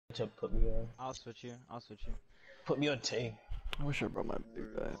to put me on. I'll switch you. I'll switch you. Put me on T. I wish I brought my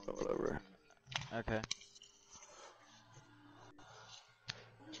big guy, but whatever. Okay.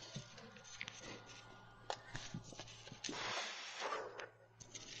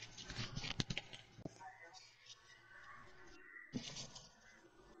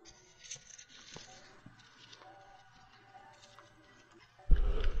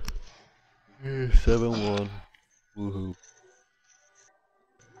 Yeah, 7-1. Woohoo.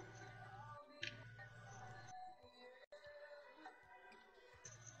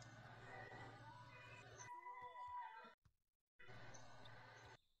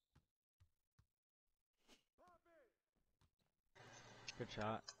 Good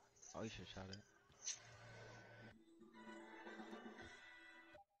shot. Oh, you should shot it.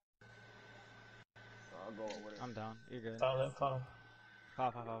 I'll go with it. I'm down. You're good. Foul. Foul.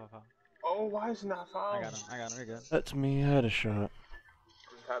 Oh, why is it not foul? I got him. You're good. That's me. I had a shot.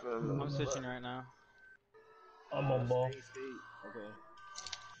 I'm switching right now. I'm on ball. Okay.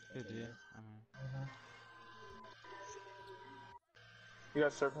 Good G. You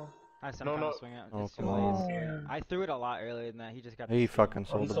got circle? I said I'm trying to swing it. Oh, It's too come late. on. I threw it a lot earlier than that. He just got. He fucking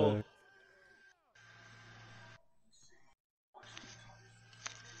sold he the sold. bag.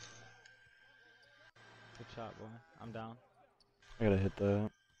 Good shot, boy. I'm down. I gotta hit that.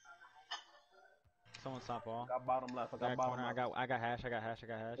 Someone stop ball. I got bottom left. I got bottom Corner. left. I got hash.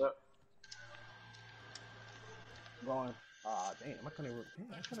 Yep. Going. Ah, damn. I couldn't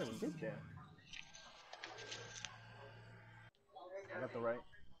even get there. I got the right.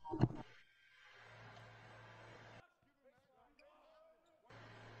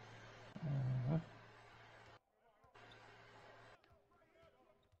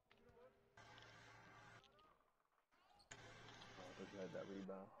 That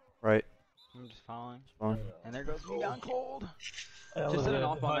rebound. Right. I'm just following. Spawn. And there goes me down cold. I Just was set an there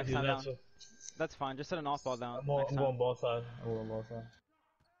off ball behind next you, time down. Nacho. That's fine. Just set an off ball down. I'm next time. going ball side. Well,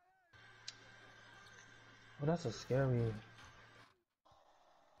 that's a scary.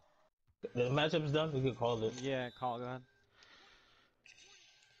 The matchup's done. We could call it. Yeah, call. Go ahead.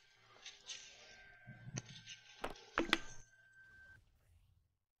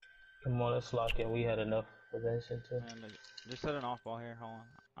 Come on, let's lock in. We had enough possession too. And just set an off ball here. Hold on.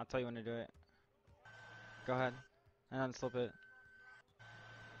 I'll tell you when to do it. Go ahead. And then slip it.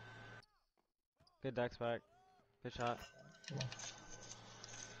 Good dex back. Good shot.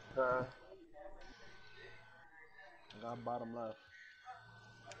 I got bottom left.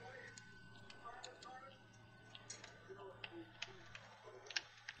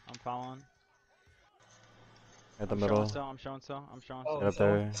 I'm following. At the I'm middle. showing still. Get up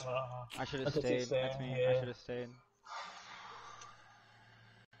there. I should have That's what stayed. you said, That's me. yeah. I should have stayed.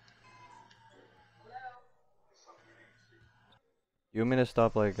 You want me to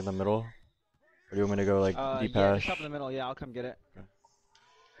stop like in the middle? Or do you want me to go like deep Yeah, hash? just stop in the middle. Yeah, I'll come get it. Okay.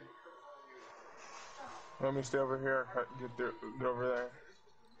 Let me stay over here. Get over there.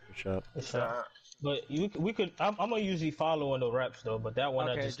 Good shot. Good shot. But we could. I'm gonna usually follow on the reps though. But that one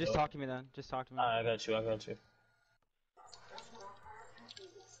I Okay, just. talk to me then. Just talk to me. I got you.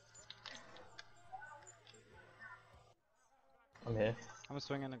 I'm here. I'm gonna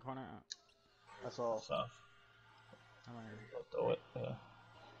swing in the corner. That's all. So, I'm gonna... throw it. Yeah.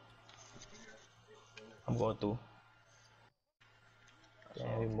 I'm going through.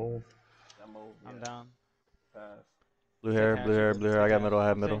 Damn, we move. That move. I'm Yeah. down. Pass. Blue hair. I got middle. I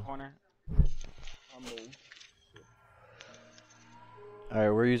have middle. Corner. I move.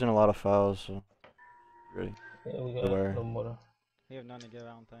 Alright, we're using a lot of fouls, so. Ready? Yeah, we got Beware. no more. We have none to give.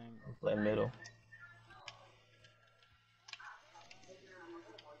 I don't think. Play middle.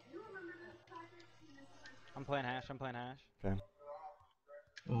 I'm playing hash. Okay.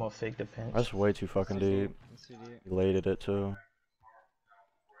 I'm gonna fake the pinch. That's way too fucking deep. Let's see deep. You lated it too.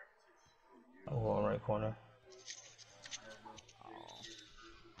 I'm going right corner. Oh.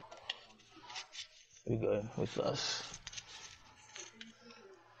 We good. We sus.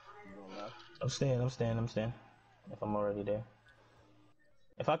 You going left? I'm staying. If I'm already there.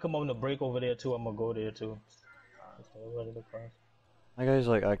 If I come on the break over there too, I'm gonna go there too. Ready to cross. My guy's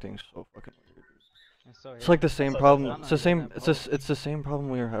like acting so fucking weird. So It's like the same like problem. I'm It's not the same. getting that It's the same problem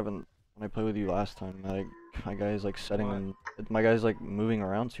we were having when I played with you last time. Like my guy's like setting What? them. My guy's like moving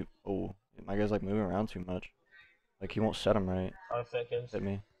around too. Oh, my guy's like moving around too much. Like he won't set him right. 5 seconds. Hit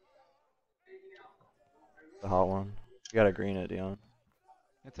me. The hot one. You gotta green it, Dion.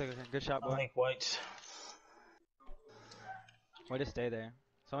 It's a good shot, I boy. like whites. Way to stay there.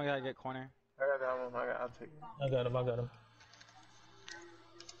 Someone gotta get corner. I got that one. I'll take it. I got him.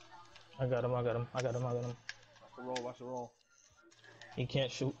 Watch the roll. He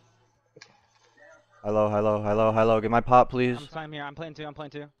can't shoot. Hello, hello, hello, hello. Get my pop, please. I'm here. I'm playing two. I'm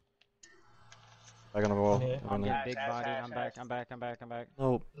playing two. Back on the wall. Yeah. I'm getting big Hash, bodied. hash, I'm hash. back. I'm back. I'm back. I'm back.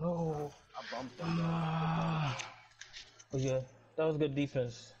 Nope. No. I bumped him. But yeah, that was good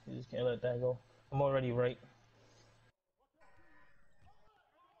defense. You just can't let that go. I'm already right.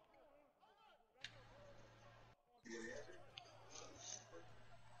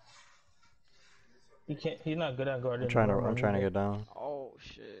 He can't. He's not good at guarding. I'm trying the to. rim I'm trying to either. get down. Oh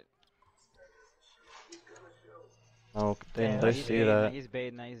shit. No, they Damn, they he's see that. He's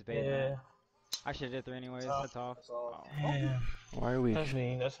baiting that. He's baiting Yeah. that. I should have did three anyways. That's off. Oh. Damn. Why are we? That's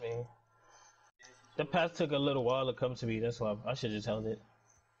me. That's me. The pass took a little while to come to me. That's why I should just held it.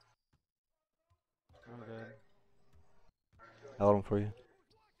 I'm good. Held him for you.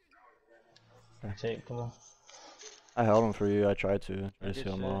 Take. Come on. I held him for you. I tried to. Try to Good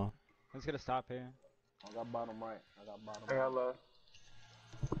seal him shit. off. Let's get a stop here. I got bottom right. I got bottom I right. got left.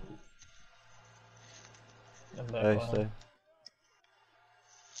 I'm back Stay, on. stay.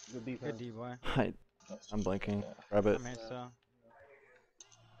 Good defense. Good D boy. I'm blinking. Grab it. I'm here still.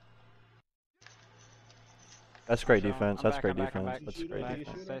 That's great So, defense. I'm That's back, great I'm back, I'm defense. back. That's You shoot great it? Back.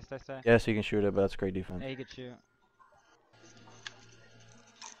 defense. You Stay, stay, stay. Yes, he can shoot it, but that's great defense. Yeah, he could shoot.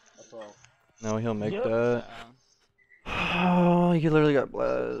 That's all. No, he'll make Yep. that. Oh, he literally got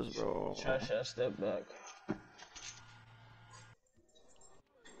blessed, bro. Trash ass step back.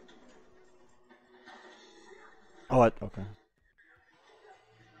 Oh, okay.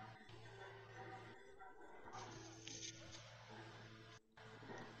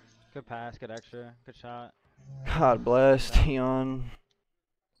 Good pass, good extra, good shot. God bless Dion.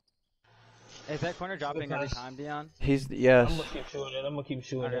 Is that corner dropping every pass. time, Dion? He's I'm yes, gonna keep shooting it. I'm gonna keep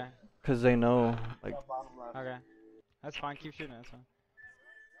shooting Okay, it. cause they know. Like, Got bottom left. okay. That's fine, keep shooting, that's fine.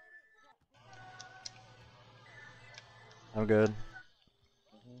 I'm good.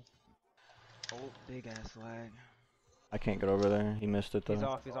 Oh, big ass lag. I can't get over there. He missed it though. He's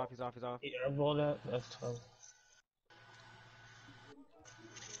off, he's off, he's off, he's off. He airball that. That's tough.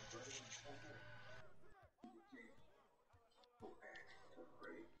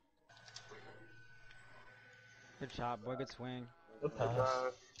 Good shot, boy, good swing. Good pass.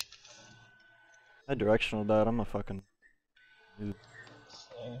 I directional that. I'm a fucking. Yeah.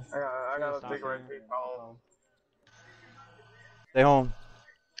 I got Stop a big here. right kick. Oh, Stay home.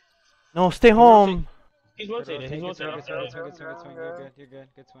 No, stay home. He's Good rotating. He's rotate, good swing, rotating. good swing, good swing, good swing, good swing. You're good, you're good,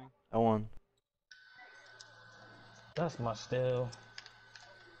 good swing. I won. That's my steal.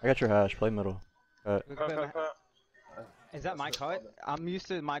 I got your hash. Play middle. Good, cut, good, cut, cut. Is that my cut? I'm used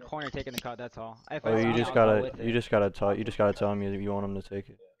to my corner taking the cut, that's all. If Oh, I you see it, just I'll go gotta. with You it. just gotta tell. You just gotta tell him you want him to take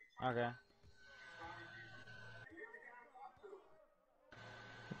it. Okay.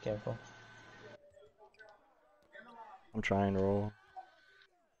 Be careful. I'm trying to roll.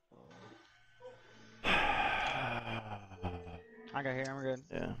 I got here, I'm good.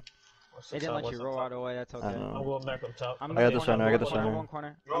 Yeah. What's They the didn't top? let What's you the roll top? all the way, that's okay. I know. I'm going back up top. I'm I got the corner, center, I got the one corner, center. one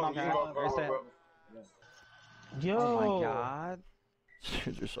corner. Go, I'm okay. you go, Raise go, it. go. Yo. Oh my god.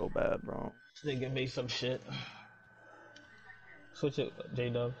 Dudes are so bad, bro. This nigga made some shit. Switch it,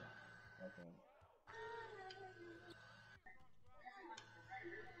 J-Dub.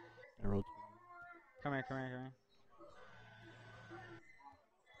 I rolled. Come here, come here,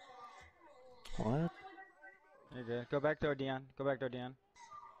 come here. What? You're good. Go back there, Dion. Go back there, Dion.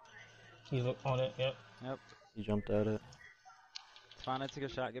 He's on it. Yep. Yep. He jumped at it. It's fine, that's a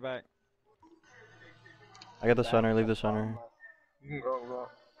good shot. Get back. I got the center. Leave the center. You can go, go.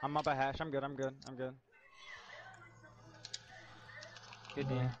 I'm up a hash. I'm good, I'm good, I'm good. Good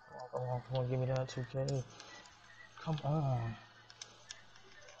D. Come on, come on, give me that 2K. Come on.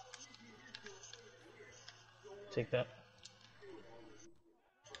 Take that.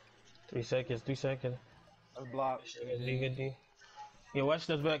 3 seconds, 3 seconds. That's blocked. Good D, good D. Yeah, watch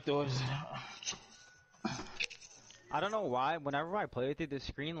those back doors. I don't know why, whenever I play with it, the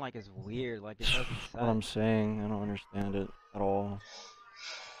screen like is weird, like it doesn't What I'm set. saying, I don't understand it at all.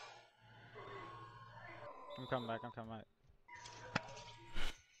 I'm coming back, I'm coming back.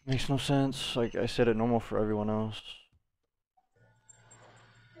 Makes no sense. Like I said, it normal for everyone else.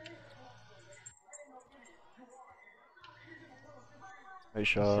 Great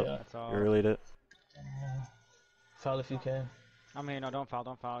shot. Yeah. That's all. You relayed it. Foul if you can. I'm here, no, don't foul,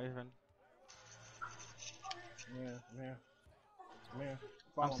 you're good. Yeah, yeah. Yeah.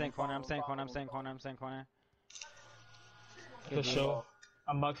 I'm staying corner, I'm staying corner, I'm staying corner, I'm staying corner. For sure.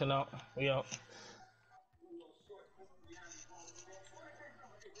 I'm boxing out. We out.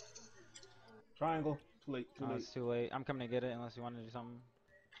 Triangle. Too late. Too Oh, late. it's too late. I'm coming to get it unless you want to do something.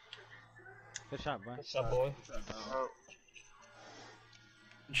 Good shot, boy. What's up, boy? Oh,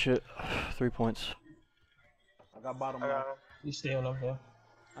 Shit. 3 points. I got bottom I got left. him. You stay on them, yeah.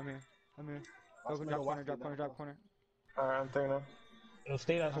 I'm here. I'm here. Watch Go me, drop go, corner, watch drop me, corner, go. drop corner. Alright, I'm taking him. Yo,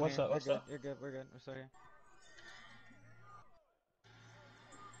 stay there. I'm What's here. up? What's You're up? good. You're good. We're good. We're still here.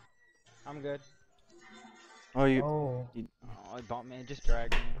 I'm good. Oh, you. Oh. Oh, it bumped me. It just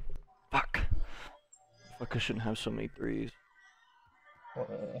dragged me. Fuck. Fuck, I shouldn't have so many threes. Uh,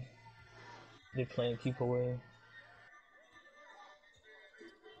 they playing keep away.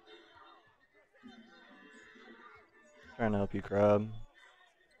 Trying to help you, Crab.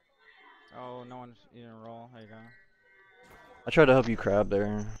 Oh, no one's even roll. There you go. I tried to help you, Crab,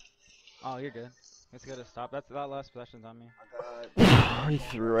 there. Oh, you're good. It's good to stop. That last possession's on me. He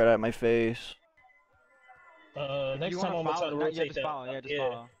threw right at my face. If Next you time I'm wanna gonna try to follow, yeah, rotate just that. follow. Yeah, just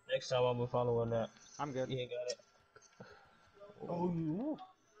follow. Next time I'm gonna follow on that. I'm good. You ain't got it. Oh, you.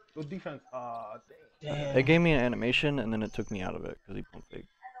 Good defense. Dang. Damn. It gave me an animation, and then it took me out of it, because he pumped fake.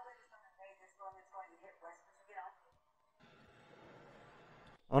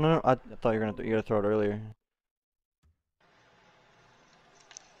 Oh, no, I thought you were gonna throw it earlier.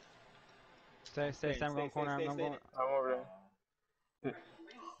 Stay, I'm going corner. I'm going. I'm over there.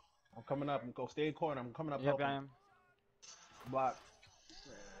 I'm coming up. Go stay in corner. I'm coming up. Yep, helping. I am. Block.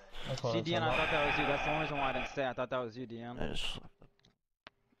 That's what See, I'm Dion, I talking thought that was you. That's the only reason why I didn't stay. I thought that was you, Dion. I just about.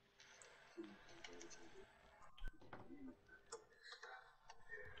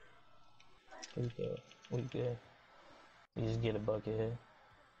 We good. We good. You just get a bucket here.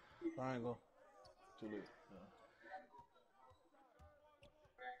 Triangle. Too late.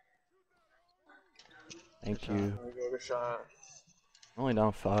 Thank shot. you. There we go, good shot. I'm only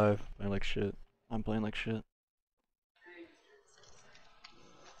down 5. Playing like shit. I'm playing like shit.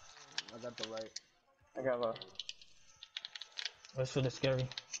 I got the right. I got left. That's for the scary.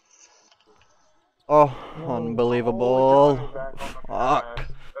 Oh, No. unbelievable. Johnny back on the Fuck.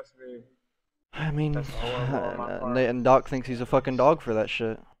 pass. That's me. I mean, That's horrible on my part. and Doc thinks he's a fucking dog for that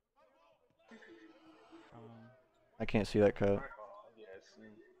shit. Um, I can't see that cut. Oh, yes.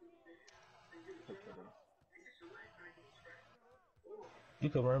 You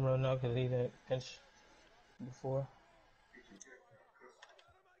could run now because he didn't pinch before.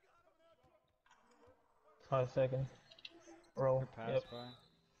 5 seconds. Roll. good pass, Yep. boy.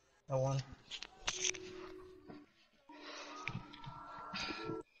 I won.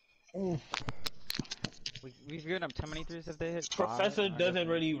 We've given up 10 many threes if they hit. Professor 5. doesn't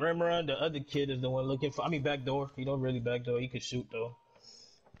really rim run. The other kid is the one looking for. I mean, backdoor. He don't really backdoor. He can shoot though.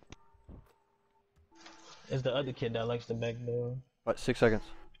 It's the other kid that likes the backdoor. What, 6 seconds.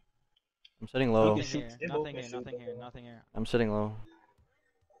 I'm sitting low. can shoot. Here. They Nothing both here. can shoot, Nothing here. though. Nothing here. I'm sitting low.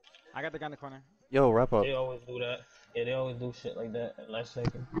 I got the guy in the corner. Yo, wrap up. They always do that. Yeah, they always do shit like that at last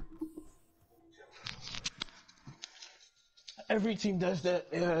second. Every team does that.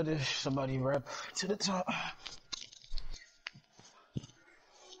 Yeah, there's somebody rep to the top.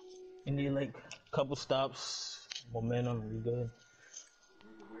 You need like a couple stops, momentum, we good.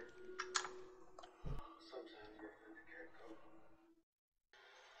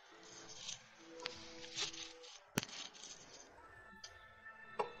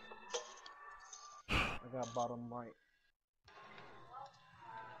 I got bottom right.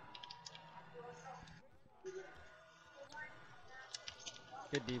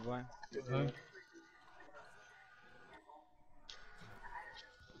 Good D, boy. Mhm.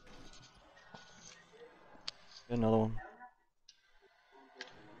 Get another one.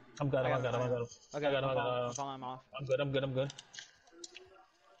 I got him. Okay, I got him. I'm following him off. I'm good.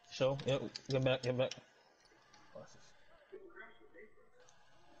 Show, yep, get back.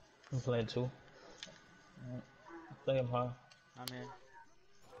 I'm playing 2. Play him high. I'm here.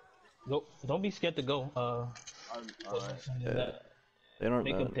 Go, don't be scared to go. Yeah. They don't.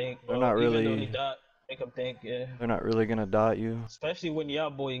 Make him think. They're bro. not Even though he really. dot, make him think, yeah. They're not really gonna dot you. Especially when y'all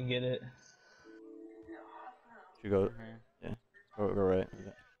boy can get it. You go. I'm here. Go right.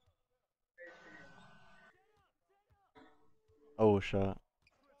 Yeah. Oh, shot.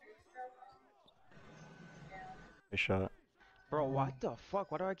 A shot. Bro, what the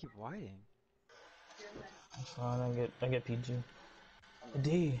fuck? Why do I keep whiting? That's fine. I get PG.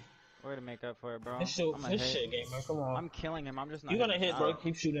 D. Way to make up for it, bro. This shit, I'm gonna this hit. shit, gamer. Come on. I'm killing him. I'm just not. You're gonna hitting. hit, bro.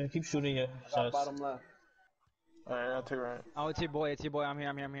 Keep shooting your I got shots. bottom left. Alright, I'll take right. Oh, it's your boy. I'm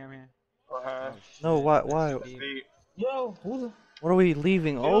here. Or half. No, why? Deep. Deep. Yo, who's the... What are we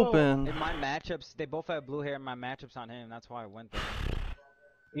leaving open? In my matchups, they both have blue hair. My matchups on him. That's why I went there.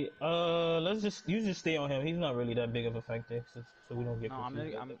 Yeah, you just stay on him. He's not really that big of a factor, so we don't get No,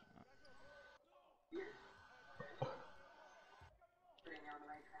 confused. I'm.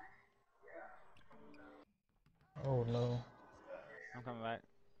 Oh no. I'm coming back.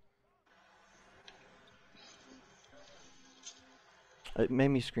 It made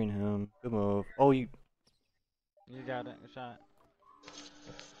me screen him. Good move. Oh, you. You got it. Good shot.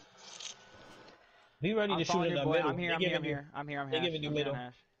 Be ready I'm to shoot following in your the boy. middle. I'm here. They I'm here. giving I'm you. here. I'm here. I'm They hash. giving you I'm here. I'm middle.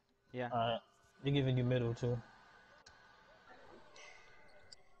 hash. Yeah. Alright. They're giving you middle too.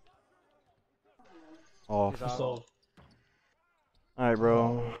 Off. He's off. So Alright,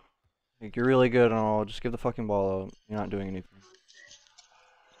 bro. Like, you're really good and all. Just give the fucking ball out. You're not doing anything.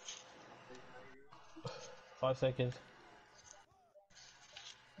 5 seconds.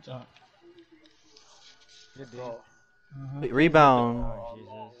 Jump. Good D. Oh, Wait, rebound. Oh,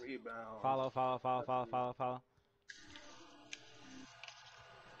 Jesus. rebound. Follow.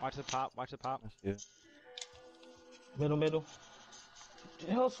 Watch the pop. Watch the pop. I see it. Middle.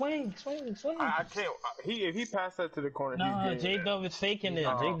 Hell, swing. I can't. If he passed that to the corner, Nah, he's J getting Dub is faking it. He's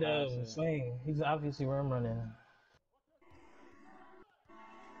J not Dub passing. swing. He's obviously rim running.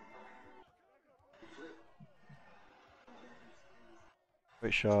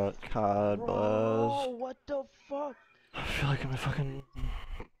 Great shot. God bless. What the fuck? I feel like I'm a fucking.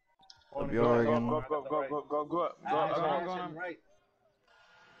 On the W right, Oregon. Go up. Go Alright, up. I'm going. Right.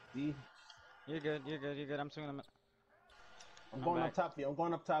 D. You're good. I'm swinging him. I'm going back. up top for you. I'm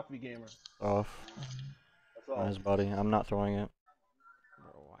going up top for you, gamer. Off. That's all. On his body. I'm not throwing it.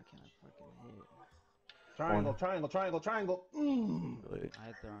 Bro, why can't I fucking hit? Triangle. Really. I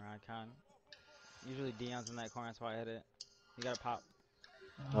hit the wrong icon. Usually Dion's in that corner, that's why I hit it. You gotta pop.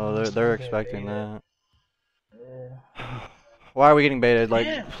 Oh, they're Okay, expecting baited. that. Yeah. Why are we getting baited? Like,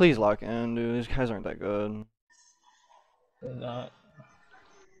 Yeah. please lock in, dude. These guys aren't that good. They're not.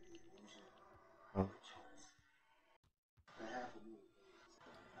 Oh.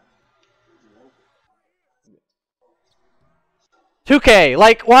 $2K,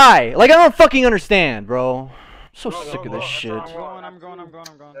 like, why? Like, I don't fucking understand, bro. I'm so sick of this shit. I'm going.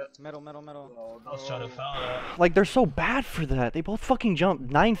 Middle. I was trying to foul that. Like, they're so bad for that. They both fucking jump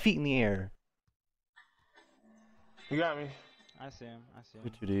 9 feet in the air. You got me. I see him.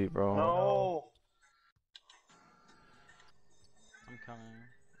 You're too deep, bro. No. I'm coming.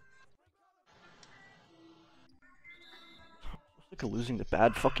 Look at losing to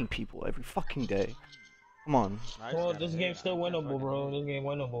bad fucking people every fucking day. Come on. I just Well, gotta this hit. game's still I can't winnable, fucking bro. hit. This game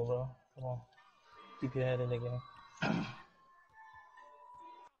winnable, bro. Come on. Keep your head in the game.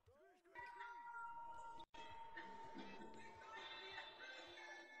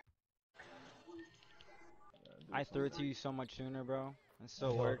 I threw it to you so much sooner, bro. It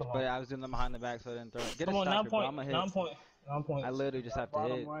still Yo, worked, come but on. I was doing them behind the back, so I didn't throw it. Get Come a on, stop 9 here, bro. point. I'm gonna 9 hit. point. 9 points. I literally just have to hit.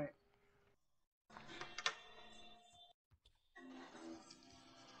 Bottom right.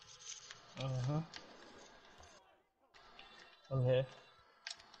 I'm here.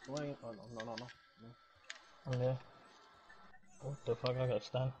 Swing. Oh, no. I'm here. What the fuck? I got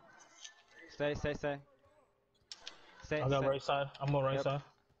stunned. Stay. I got right side. I'm on right Yep. side.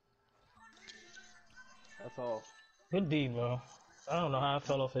 That's all. Good D, bro. I don't know how I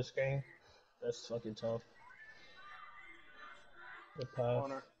fell off his screen. That's fucking tough. Good pass.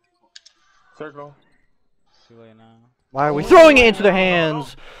 Corner. Circle. It's too late now. Why are we throwing it into their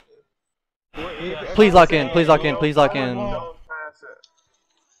hands? Please lock in. Please lock in. Don't pass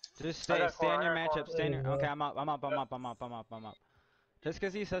it. Just I stay got in your corner, matchup. Stay in your. corner. Okay, I'm up. Just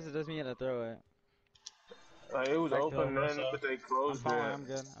because he says it doesn't mean you have to throw it. Like, it was Back to open the then, side. but they I'm closed following.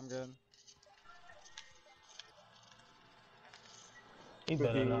 it. I'm good. He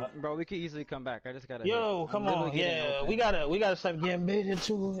better not. Bro, we could easily come back. I just gotta. Yo, hit. come I'm literally on, getting yeah, open. we gotta stop getting baited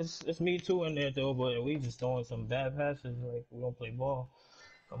too. It's me too in there though, but we just throwing some bad passes. Like we don't play ball.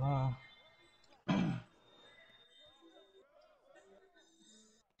 Come on.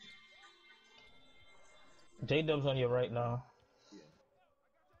 J Dub's on your right now.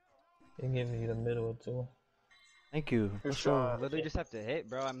 They giving you the middle too. Thank you. Good Let's shot. go. Literally just have to hit,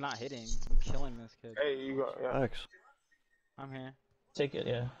 bro. I'm not hitting. I'm killing this kid. Hey, you go. Yeah. X. I'm here. Take it,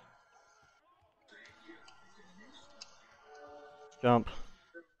 yeah. Jump.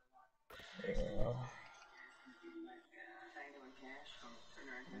 Yeah.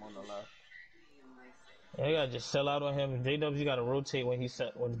 I'm on the left. Yeah, you gotta just sell out on him. J Dubs, you gotta rotate when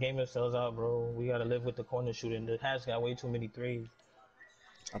when Gamer sells out, bro. We gotta live with the corner shooting. The Has got way too many threes.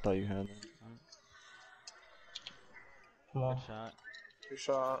 I thought you had them. Come on. Good shot. Good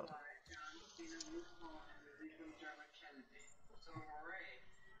shot.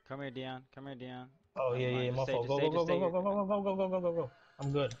 Come here, Dion. Oh yeah, Never mind. my Just stay- fault. just Go, stay- go, just go, stay go, here. go, go, go, go, go, go, go, go.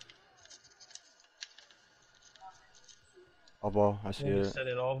 I'm good. All ball. I see Niggas it.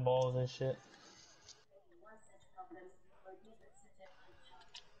 setting off balls and shit.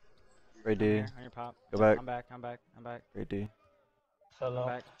 Great I'm D. here. On your pop. Go back. I'm back. Great D. Fell I'm out.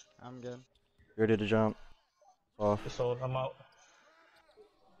 back. I'm good. You ready to jump? Off. It's sold. I'm out.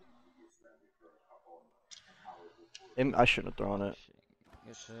 I shouldn't have thrown it. Shit,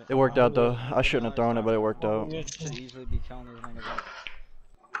 good shit. It worked out though. I Good shouldn't have thrown it, but it worked out. Yeah, Should easily be killing these niggas up.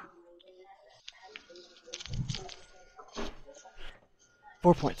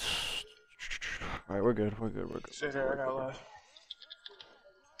 4 points. Alright, we're good. We're good. We're good. Sit here, I got left.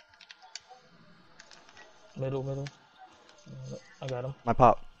 Middle. I got him. My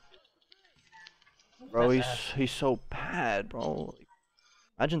pop. Bro, That's he's so bad, bro.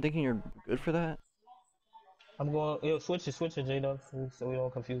 Imagine thinking you're good for that. I'm going. Yo, switch it, J-Dub, so we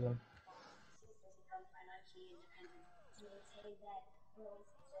don't confuse him.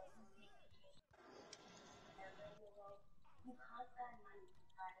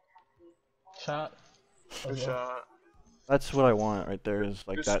 Shot. Good shot. That's what I want right there. Is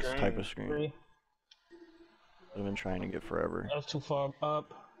like Good that screen. type of screen. Three. I've been trying to get forever. That was too far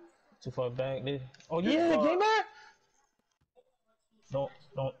up. Too far back. Oh yeah, game back. Don't.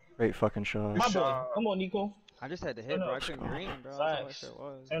 Great fucking shot. My boy. shot. Come on, Nico. I just had to hit, bro. I couldn't green, bro. That's all that Facts. shit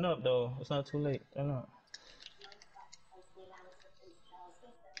was. Turn up though. It's not too late. Turn up.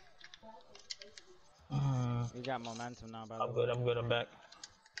 We got momentum now, by the I'm way. good. I'm back.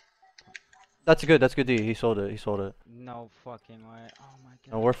 That's good. That's good D. He sold it. No fucking way. Oh my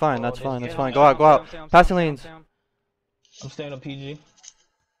god. No, we're fine. Oh, That's this fine. game- That's fine. Yeah, Go out. Go out. Passing lanes. I'm staying on PG.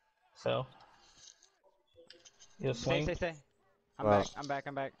 So. You swing. Stay. I'm Wow.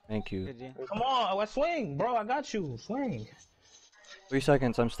 back. Thank you. Good G. Come on, I swing, bro. I got you. Swing. 3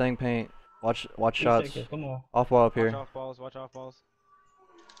 seconds. I'm staying paint. Watch 3 shots. seconds, come on. Off ball up Watch here. off balls. Watch off balls.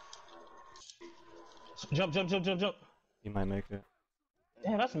 Jump. He might make it.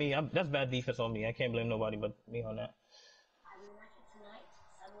 Damn, that's me. That's bad defense on me. I can't blame nobody but me on that.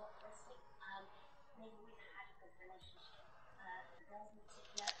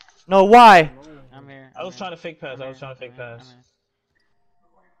 No, why? I'm here. I was trying to fake pass. I was trying to fake I'm pass. here.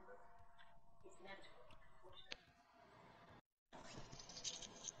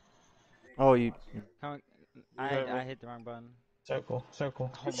 Oh, you. Come, I hit the wrong button. Circle. Oh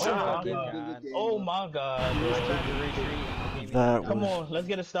my shot. fucking god. Oh my god. He's bro. trying to retreat. That Come was. on, let's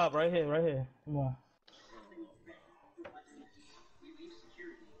get a stop right here. Come on.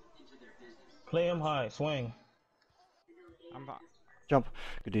 Play him high. Swing. Jump.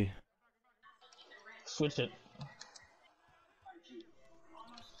 Good D. Switch it.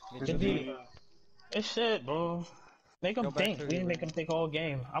 Good Good G. D. It's shit, bro. Make Go him back think. to We didn't the- make him think all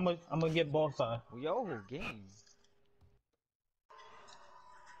game. I'm gonna get ball side. Yo, game.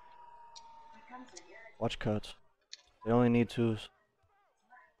 Watch cuts. They only need 2s.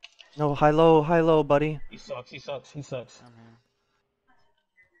 No, high low, buddy. He sucks. I'm here.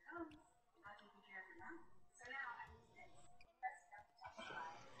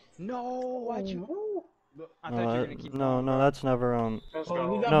 No, why'd you? I thought you were gonna keep going, No, bro. that's never Let's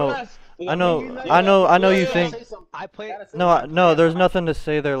Oh, we go. got No, blessed. We got I know, blessed. I know you think. I played. No, there's nothing to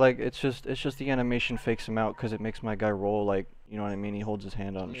say there. Like it's just the animation fakes him out because it makes my guy roll. Like you know what I mean? He holds his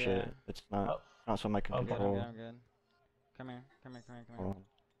hand on Yeah. shit. It's not something I can Okay. control. I'm good. Come here. Hold on.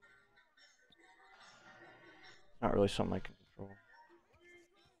 Not really something I can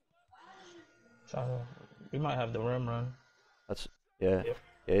control. We might have the rim run. Yeah. Yep.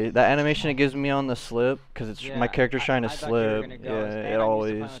 Yeah, that animation it gives me on the slip because it's Yeah, my character's trying to I thought you were slip. gonna go. Yeah, Stan, it I'm used to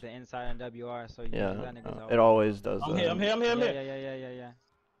always. playing with the inside on WR, so usually Yeah, that nigga's out. it always does I'm that. here. I'm here. Yeah.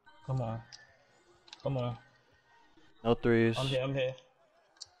 Come on. No threes. I'm here.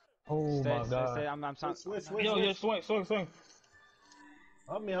 Oh my god. Stay. I'm sorry. Switch. Yo, swing.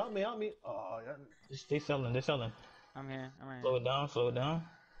 Help me. Oh, yeah. They selling. I'm here. Slow it down.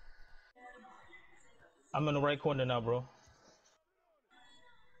 I'm in the right corner now, bro.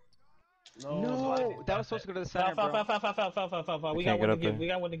 No, that was supposed to go to the center, bro. Foul. We can't got get one to up give. there. We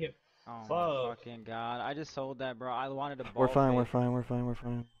got one to give. Oh my Fuck. fucking god! I just sold that, bro. I wanted a ball. We're fine. fake. We're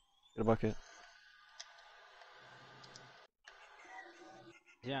fine. Get a bucket.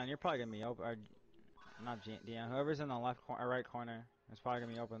 Dion, you're probably gonna be open. Or, not Dion. Whoever's in the left corner, or right corner, is probably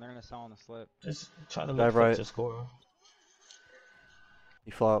gonna be open. They're gonna sell on the slip. Just try to Dive look right. to score.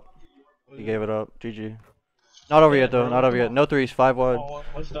 He flopped. He gave it up. GG. Not over yet though. Not over yet. No threes. 5 wide.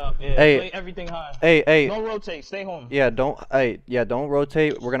 One stop. Yeah. Hey. Play everything high. Hey. Don't rotate. Stay home. Yeah, don't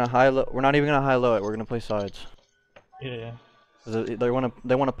rotate. We're gonna high low. We're not even gonna high low it. We're gonna play sides. Yeah. 'Cause they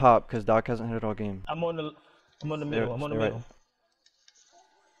wanna pop because Doc hasn't hit it all game. I'm on the middle. I'm on the Stay right.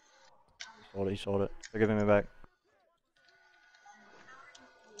 middle. He sold it. They're giving me back.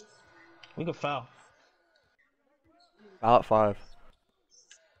 We could foul. Foul at 5.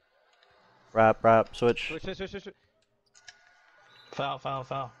 Wrap. Switch. Switch.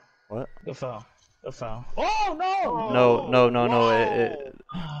 Foul. What? Good foul. Oh no!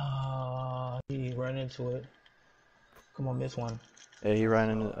 No. He ran into it. Come on, miss one. Yeah, he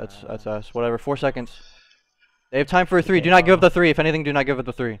ran into that's us. Whatever. 4 seconds. They have time for a 3. Do not give up the 3. If anything, do not give up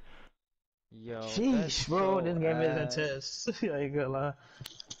the 3. Yo, Sheesh, that's bro, so this game is ass. intense. I ain't gonna lie.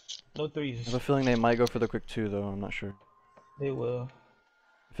 No I threes. have a feeling they might go for the quick 2 though. I'm not sure. They will.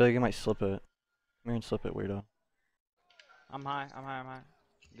 I feel like they might slip it. Come here and slip it, weirdo. I'm high.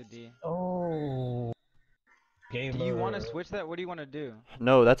 Good D. Oh. Gamer. Do you want to switch that? What do you want to do?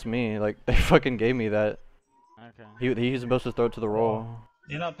 No, that's me. Like they fucking gave me that. Okay. He's supposed to throw it to the roll.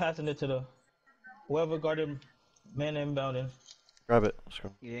 They're not passing it to the whoever guarded man inbounding. Grab it. Let's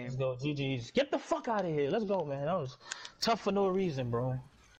go. Game. Let's go, GG's. Get the fuck out of here. Let's go, man. That was tough for no reason, bro.